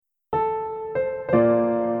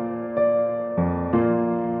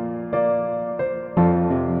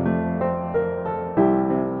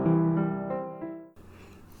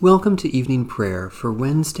Welcome to evening prayer for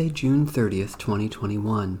Wednesday, June 30th,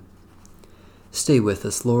 2021. Stay with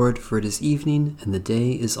us, Lord, for it is evening and the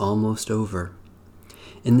day is almost over.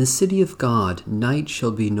 In the city of God, night shall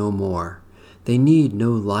be no more. They need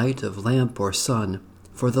no light of lamp or sun,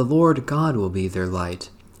 for the Lord God will be their light,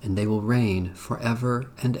 and they will reign forever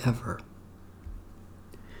and ever.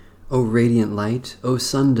 O radiant light, O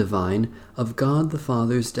Sun divine, of God the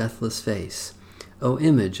Father's deathless face, O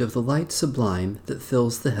image of the light sublime that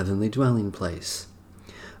fills the heavenly dwelling place.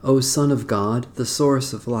 O Son of God, the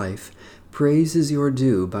source of life, praise is your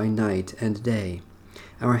due by night and day.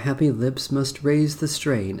 Our happy lips must raise the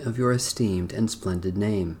strain of your esteemed and splendid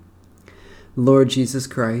name. Lord Jesus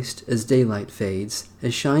Christ, as daylight fades,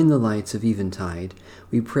 as shine the lights of eventide,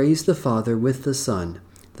 we praise the Father with the Son,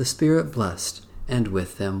 the Spirit blessed, and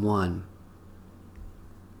with them one.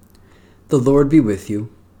 The Lord be with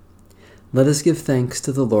you. Let us give thanks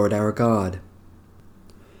to the Lord our God.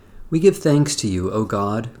 We give thanks to you, O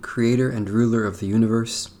God, creator and ruler of the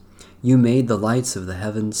universe. You made the lights of the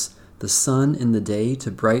heavens, the sun in the day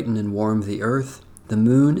to brighten and warm the earth, the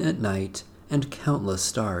moon at night, and countless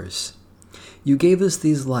stars. You gave us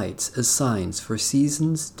these lights as signs for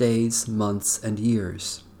seasons, days, months, and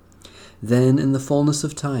years. Then, in the fullness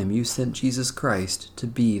of time, you sent Jesus Christ to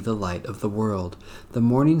be the light of the world, the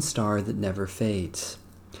morning star that never fades.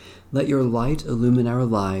 Let your light illumine our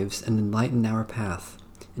lives and enlighten our path,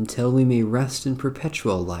 until we may rest in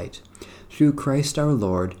perpetual light, through Christ our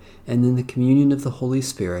Lord, and in the communion of the Holy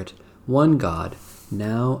Spirit, one God,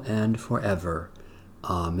 now and forever.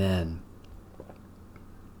 Amen.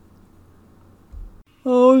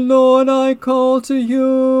 O Lord, I call to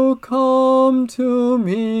you, come to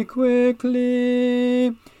me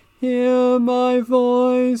quickly. Hear my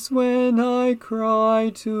voice when I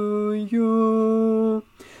cry to you.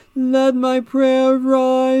 Let my prayer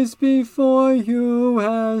rise before you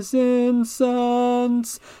as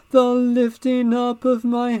incense, the lifting up of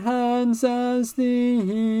my hands as the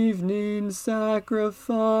evening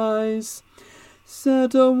sacrifice.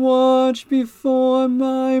 Set a watch before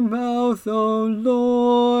my mouth, O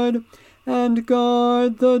Lord, and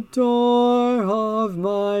guard the door of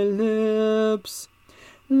my lips.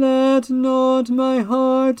 Let not my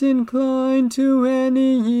heart incline to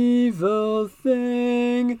any evil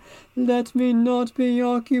thing. Let me not be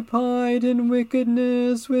occupied in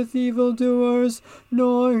wickedness with evildoers,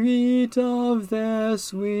 nor eat of their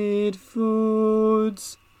sweet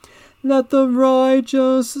foods. Let the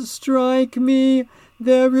righteous strike me.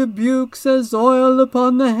 Their rebukes as oil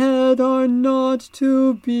upon the head are not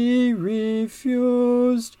to be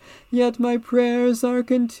refused. Yet my prayers are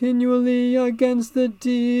continually against the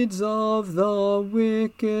deeds of the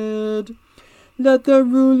wicked. Let the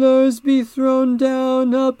rulers be thrown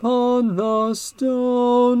down upon the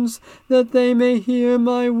stones, that they may hear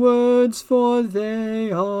my words, for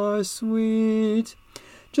they are sweet.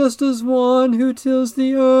 Just as one who tills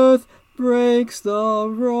the earth breaks the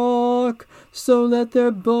rock, so let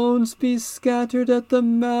their bones be scattered at the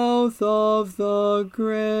mouth of the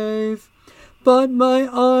grave. But my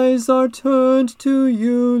eyes are turned to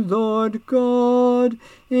you, Lord God.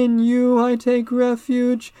 In you I take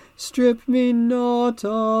refuge. Strip me not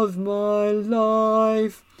of my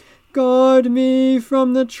life. Guard me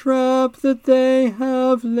from the trap that they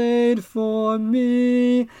have laid for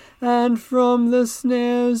me, and from the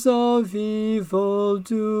snares of evildoers.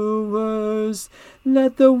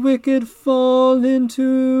 Let the wicked fall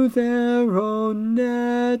into their own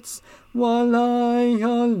nets, while I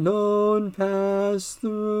alone pass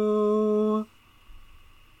through.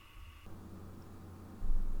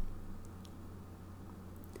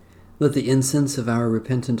 Let the incense of our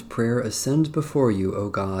repentant prayer ascend before you, O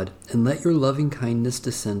God, and let your loving kindness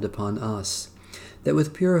descend upon us, that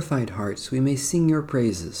with purified hearts we may sing your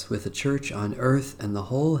praises with the church on earth and the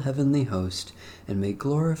whole heavenly host, and may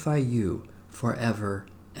glorify you forever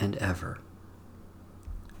and ever.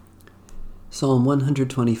 Psalm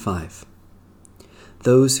 125.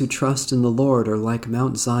 Those who trust in the Lord are like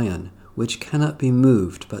Mount Zion, which cannot be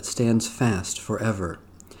moved but stands fast forever.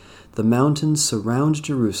 The mountains surround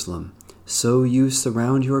Jerusalem, so you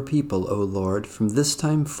surround your people, O Lord, from this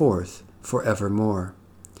time forth forevermore.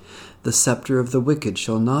 The scepter of the wicked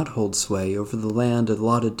shall not hold sway over the land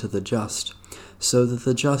allotted to the just, so that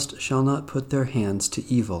the just shall not put their hands to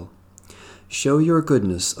evil. Show your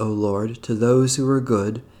goodness, O Lord, to those who are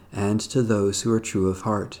good, and to those who are true of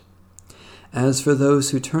heart. As for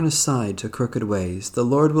those who turn aside to crooked ways, the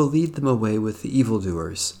Lord will lead them away with the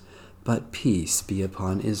evildoers. But peace be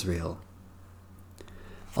upon Israel.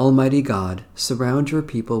 Almighty God, surround your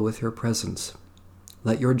people with your presence.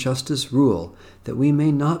 Let your justice rule, that we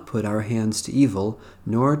may not put our hands to evil,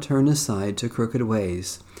 nor turn aside to crooked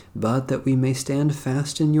ways, but that we may stand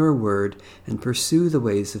fast in your word and pursue the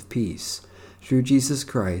ways of peace, through Jesus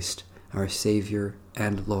Christ, our Savior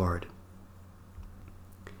and Lord.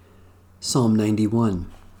 Psalm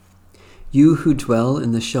 91. You who dwell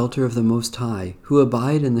in the shelter of the Most High, who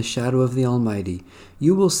abide in the shadow of the Almighty,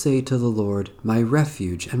 you will say to the Lord, my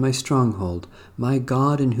refuge and my stronghold, my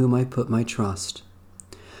God in whom I put my trust.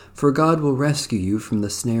 For God will rescue you from the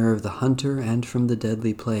snare of the hunter and from the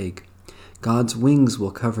deadly plague. God's wings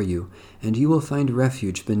will cover you, and you will find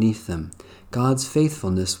refuge beneath them. God's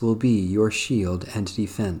faithfulness will be your shield and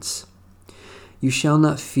defense. You shall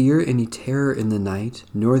not fear any terror in the night,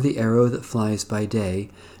 nor the arrow that flies by day,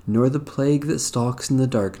 nor the plague that stalks in the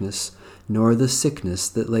darkness, nor the sickness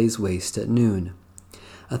that lays waste at noon.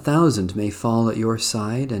 1,000 may fall at your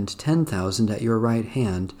side, and 10,000 at your right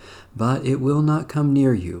hand, but it will not come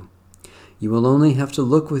near you. You will only have to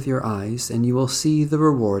look with your eyes, and you will see the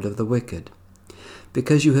reward of the wicked.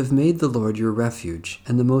 Because you have made the Lord your refuge,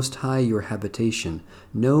 and the Most High your habitation,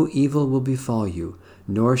 no evil will befall you,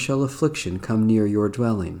 nor shall affliction come near your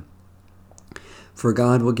dwelling. For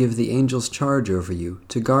God will give the angels charge over you,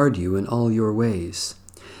 to guard you in all your ways.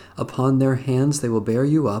 Upon their hands they will bear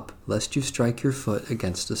you up, lest you strike your foot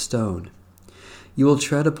against a stone. You will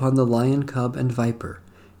tread upon the lion cub and viper.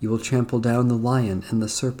 You will trample down the lion and the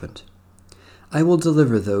serpent. I will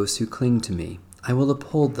deliver those who cling to me. I will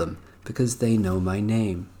uphold them, because they know my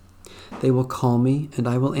name. They will call me, and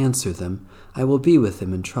I will answer them. I will be with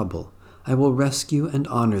them in trouble. I will rescue and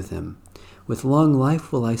honor them. With long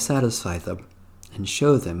life will I satisfy them, and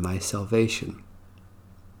show them my salvation.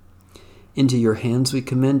 Into your hands we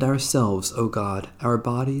commend ourselves, O God, our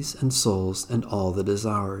bodies and souls, and all that is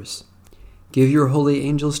ours. Give your holy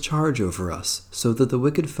angels charge over us, so that the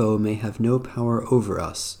wicked foe may have no power over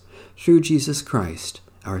us, through Jesus Christ,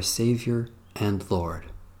 our Savior and Lord.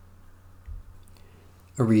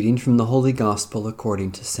 A reading from the Holy Gospel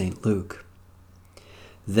according to St. Luke.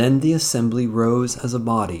 Then the assembly rose as a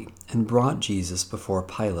body and brought Jesus before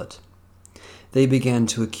Pilate. They began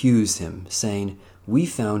to accuse him, saying, We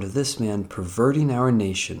found this man perverting our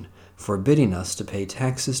nation, forbidding us to pay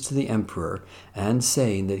taxes to the emperor, and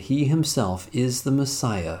saying that he himself is the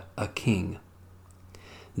Messiah, a king.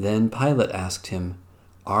 Then Pilate asked him,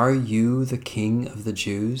 Are you the king of the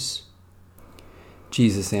Jews?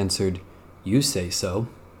 Jesus answered, You say so.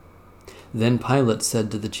 Then Pilate said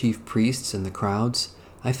to the chief priests and the crowds,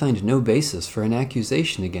 I find no basis for an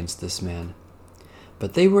accusation against this man.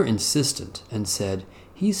 But they were insistent and said,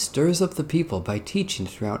 He stirs up the people by teaching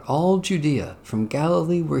throughout all Judea, from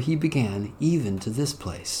Galilee where he began, even to this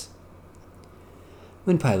place.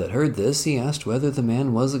 When Pilate heard this, he asked whether the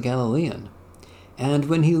man was a Galilean. And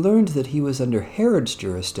when he learned that he was under Herod's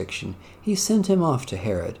jurisdiction, he sent him off to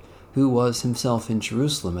Herod, who was himself in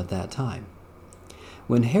Jerusalem at that time.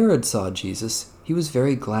 When Herod saw Jesus, he was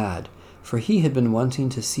very glad, for he had been wanting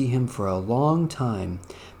to see him for a long time,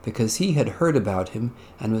 because he had heard about him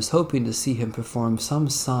and was hoping to see him perform some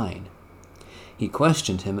sign. He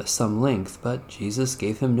questioned him at some length, but Jesus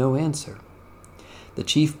gave him no answer. The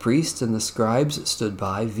chief priests and the scribes stood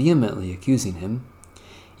by, vehemently accusing him.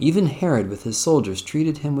 Even Herod with his soldiers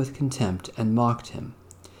treated him with contempt and mocked him.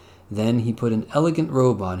 Then he put an elegant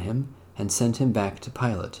robe on him and sent him back to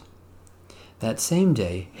Pilate. That same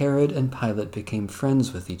day Herod and Pilate became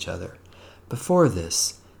friends with each other. Before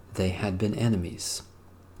this, they had been enemies.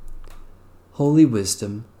 Holy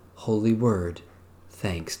Wisdom, Holy Word,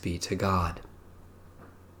 thanks be to God.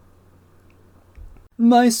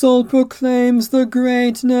 My soul proclaims the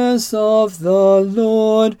greatness of the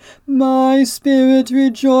Lord. My spirit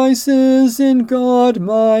rejoices in God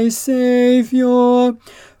my Saviour.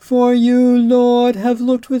 For you, Lord, have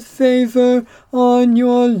looked with favor on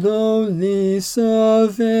your lowly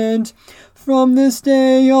servant. From this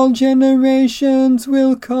day all generations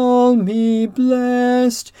will call me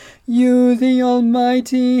blessed. You, the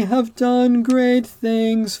Almighty, have done great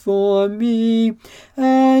things for me,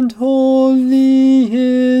 and holy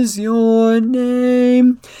is your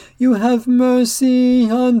name. You have mercy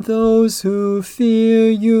on those who fear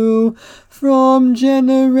you, from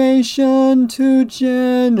generation to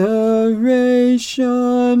generation.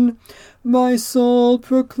 My soul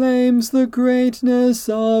proclaims the greatness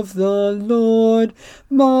of the Lord.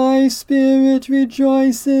 My spirit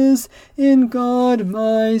rejoices in God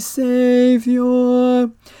my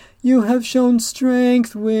Saviour. You have shown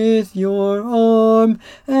strength with your arm,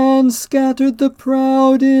 and scattered the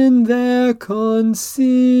proud in their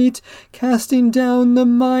conceit, casting down the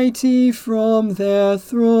mighty from their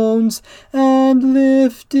thrones, and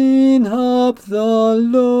lifting up the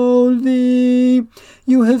lowly.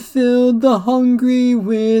 You have filled the hungry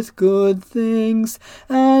with good things,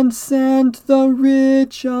 and sent the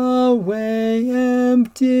rich away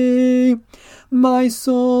empty. My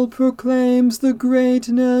soul proclaims the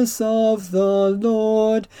greatness of the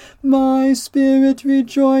Lord. My spirit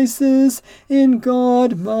rejoices in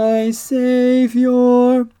God my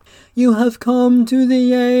Saviour. You have come to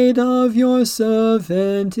the aid of your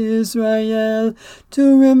servant Israel,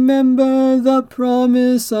 to remember the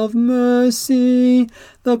promise of mercy,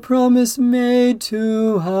 the promise made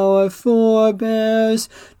to our forebears,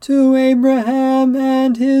 to Abraham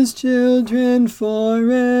and his children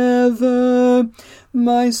forever.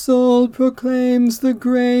 My soul proclaims the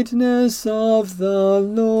greatness of the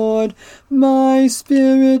Lord. My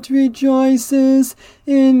spirit rejoices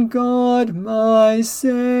in God my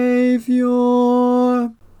Saviour.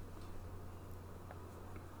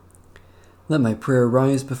 Let my prayer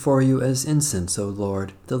rise before you as incense, O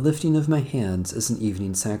Lord, the lifting of my hands as an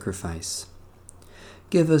evening sacrifice.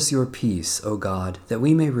 Give us your peace, O God, that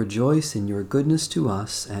we may rejoice in your goodness to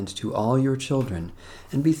us and to all your children,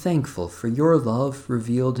 and be thankful for your love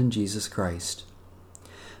revealed in Jesus Christ.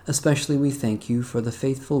 Especially we thank you for the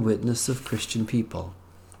faithful witness of Christian people,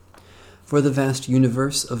 for the vast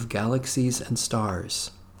universe of galaxies and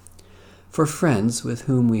stars, for friends with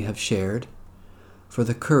whom we have shared, for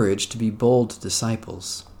the courage to be bold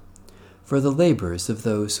disciples, for the labors of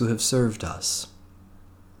those who have served us.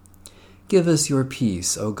 Give us your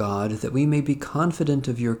peace, O God, that we may be confident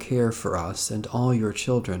of your care for us and all your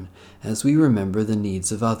children, as we remember the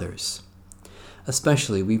needs of others.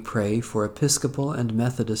 Especially we pray for Episcopal and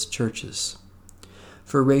Methodist churches,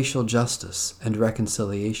 for racial justice and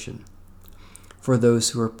reconciliation, for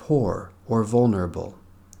those who are poor or vulnerable,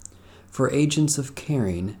 for agents of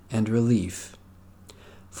caring and relief,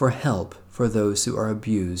 for help for those who are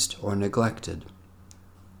abused or neglected.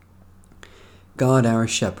 God, our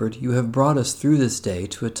shepherd, you have brought us through this day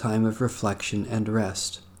to a time of reflection and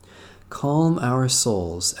rest. Calm our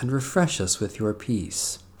souls and refresh us with your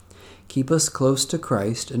peace. Keep us close to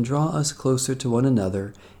Christ and draw us closer to one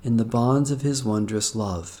another in the bonds of his wondrous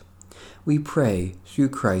love. We pray through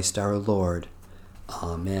Christ our Lord.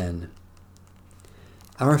 Amen.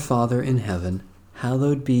 Our Father in heaven,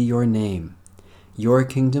 hallowed be your name. Your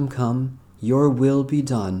kingdom come, your will be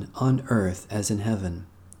done on earth as in heaven.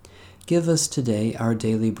 Give us today our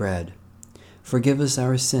daily bread. Forgive us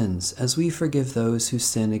our sins, as we forgive those who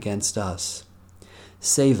sin against us.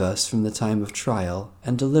 Save us from the time of trial,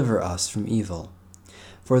 and deliver us from evil.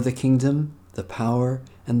 For the kingdom, the power,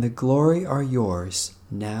 and the glory are yours,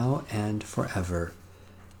 now and forever.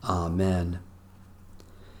 Amen.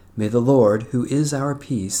 May the Lord, who is our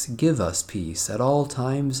peace, give us peace at all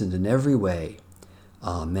times and in every way.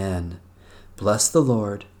 Amen. Bless the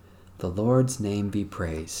Lord. The Lord's name be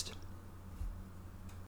praised.